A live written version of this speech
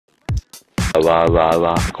blah blah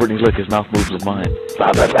blah. Courtney, look, his mouth moves with mine.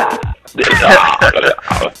 Blah blah blah.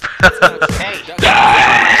 Hey,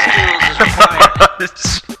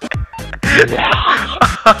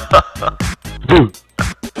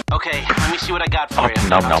 okay, let me see what I got for you.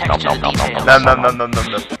 Nom nom nom nom nom nom nom.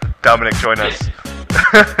 No. Dominic, join us.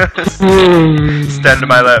 Stand to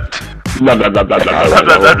my left.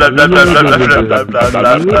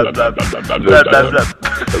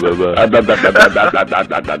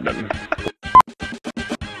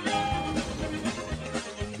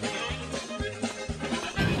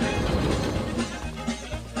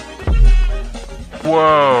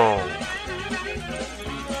 Whoa.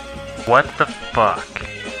 What the fuck?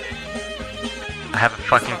 I have a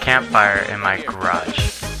fucking campfire in my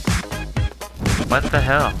garage. What the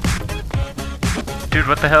hell? Dude,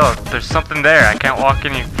 what the hell? There's something there. I can't walk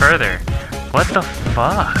any further. What the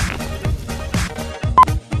fuck?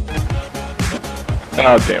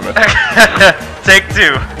 Oh, damn it. Take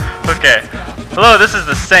two. Okay. Hello, this is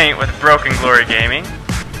the Saint with Broken Glory Gaming.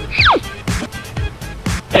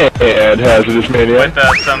 And Hazardous Maniac.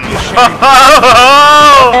 With some...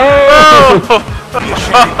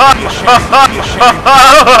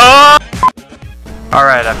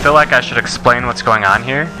 Alright, I feel like I should explain what's going on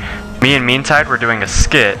here. Me and Meantide were doing a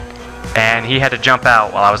skit, and he had to jump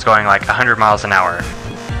out while I was going like 100 miles an hour.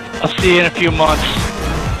 I'll see you in a few months.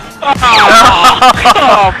 Oh,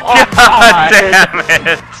 God damn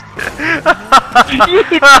it! You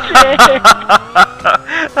dick!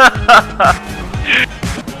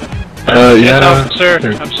 Yeah. Yes, officer,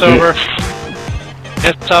 I'm sober.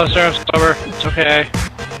 Yes, officer, I'm sober. It's okay.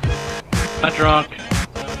 Not drunk.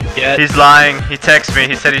 Yet. He's lying. He texted me.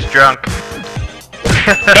 He said he's drunk.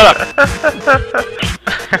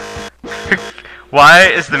 Why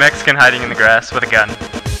is the Mexican hiding in the grass with a gun?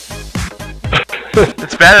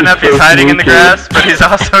 It's bad enough he's hiding in the grass, but he's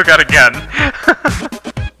also got a gun.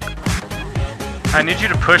 I need you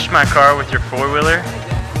to push my car with your four-wheeler.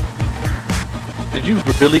 Did you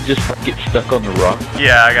really just get stuck on the rock?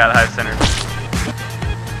 Yeah, I got high center.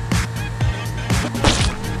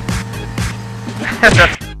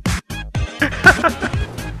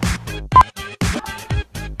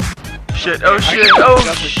 Shit, oh shit, oh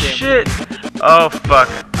shit! Oh fuck.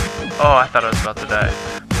 Oh, I thought I was about to die.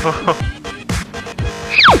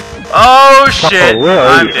 Oh shit!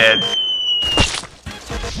 I'm dead.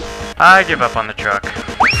 I give up on the truck.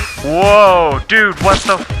 Whoa, dude, what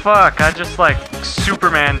the fuck? I just like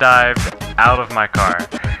Superman dived out of my car.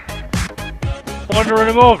 I wanted to run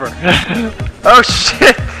him over. Oh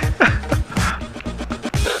shit!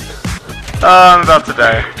 Oh, I'm about to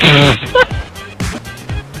die.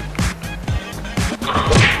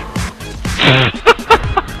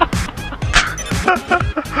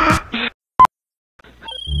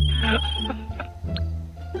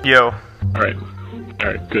 Yo. Alright,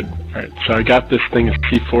 good. Alright, so I got this thing of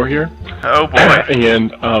C4 here. Oh boy.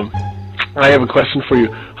 And, I have a question for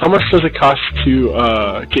you. How much does it cost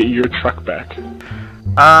to, get your truck back?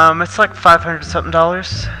 It's like $500 something.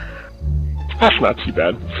 That's not too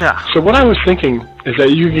bad. Yeah. So what I was thinking is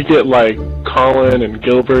that you could get, like, Colin and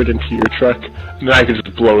Gilbert into your truck, and then I could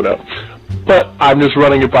just blow it up. But I'm just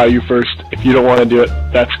running it by you first. If you don't want to do it,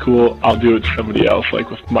 that's cool. I'll do it to somebody else, like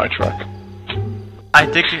with my truck. I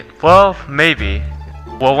think, well, maybe.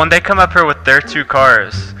 Well, when they come up here with their two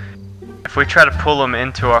cars, if we try to pull them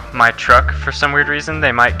into my truck for some weird reason,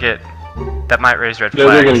 they might get, that might raise red flags.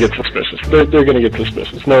 They're gonna get suspicious. They're gonna get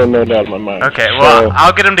suspicious. No doubt in my mind. Okay, well,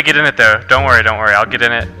 I'll get them to get in it though. Don't worry. I'll get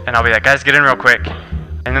in it, and I'll be like, guys, get in real quick.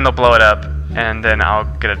 And then they'll blow it up, and then I'll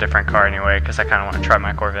get a different car anyway, because I kind of want to try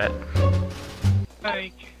my Corvette.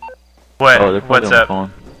 What? Oh, they're What's on the up?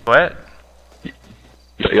 phone. What?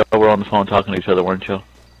 Y'all were on the phone talking to each other, weren't you?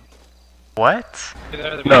 What?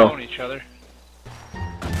 No. Each other.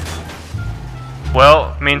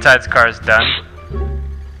 Well, Meantide's car is done.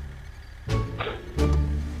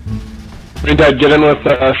 Dad, get in with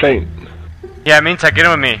Saint. Yeah, Meantide, get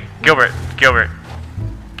in with me. Gilbert.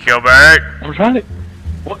 I'm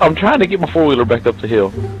trying to get my four-wheeler back up the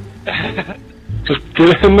hill. Just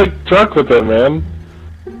get in the truck with it, man.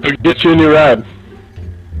 We'll get you a new ride.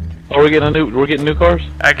 Oh, we're getting new cars?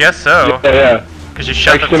 I guess so. Yeah. Because you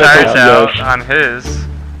shut the Excellent tires out yes. on his.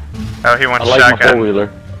 Oh, he wants I like my shotgun. four-wheeler.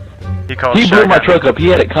 He calls He blew shotgun. my truck up. He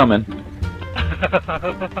had it coming.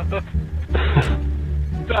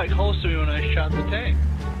 Got close to me when I shot the tank.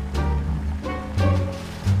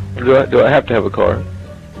 Do I have to have a car?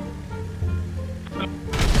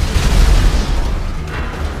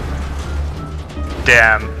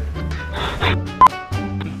 Damn.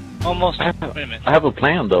 Almost. I Wait a minute. have a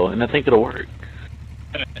plan though, and I think it'll work.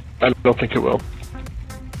 I don't think it will.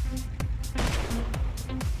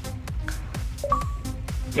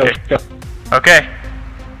 Go, go. Okay.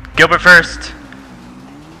 Gilbert first.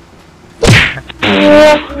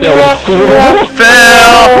 Fail!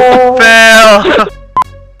 Fail!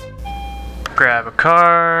 Grab a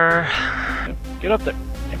car. Get up there.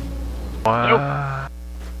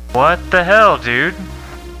 What the hell, dude?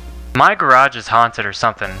 My garage is haunted or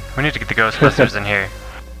something. We need to get the Ghostbusters in here.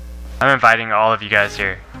 I'm inviting all of you guys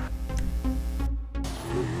here.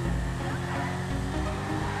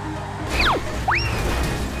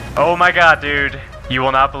 Oh my god, dude. You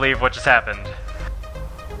will not believe what just happened.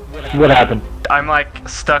 What happened? I'm like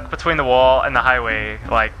stuck between the wall and the highway.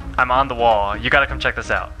 Like, I'm on the wall. You gotta come check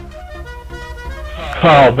this out.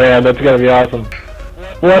 Oh man, that's gonna be awesome.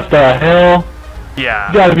 What the hell? Yeah.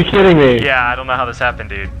 You gotta be kidding me. Yeah, I don't know how this happened,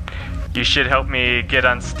 dude. You should help me get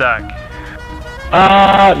unstuck.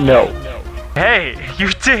 No. Hey, you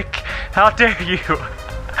dick! How dare you?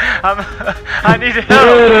 I need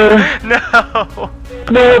help! No!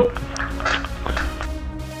 Nope.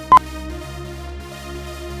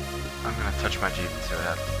 I'm gonna touch my Jeep and see what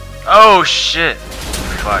happens. Oh shit!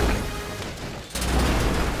 Fuck.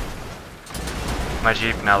 My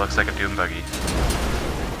Jeep now looks like a Doom buggy.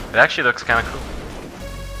 It actually looks kinda cool.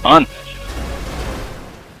 On.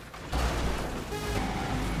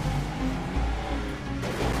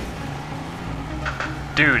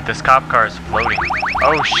 Dude, this cop car is floating.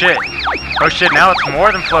 Oh shit! Oh shit, now it's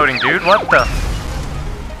more than floating, dude! What the?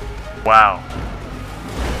 Wow.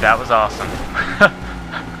 That was awesome.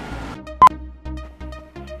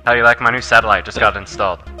 How do you like my new satellite? Just got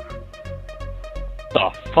installed.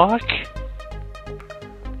 The fuck?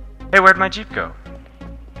 Hey, where'd my Jeep go?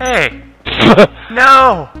 Hey!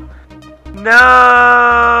 No!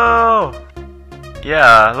 No!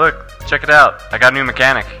 Yeah, look, check it out. I got a new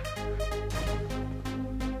mechanic.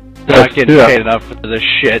 I'm not getting paid enough for this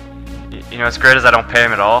shit. You know what's great is I don't pay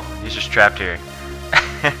him at all. He's just trapped here.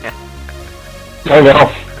 I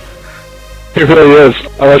know. He really is,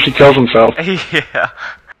 unless he kills himself. Yeah.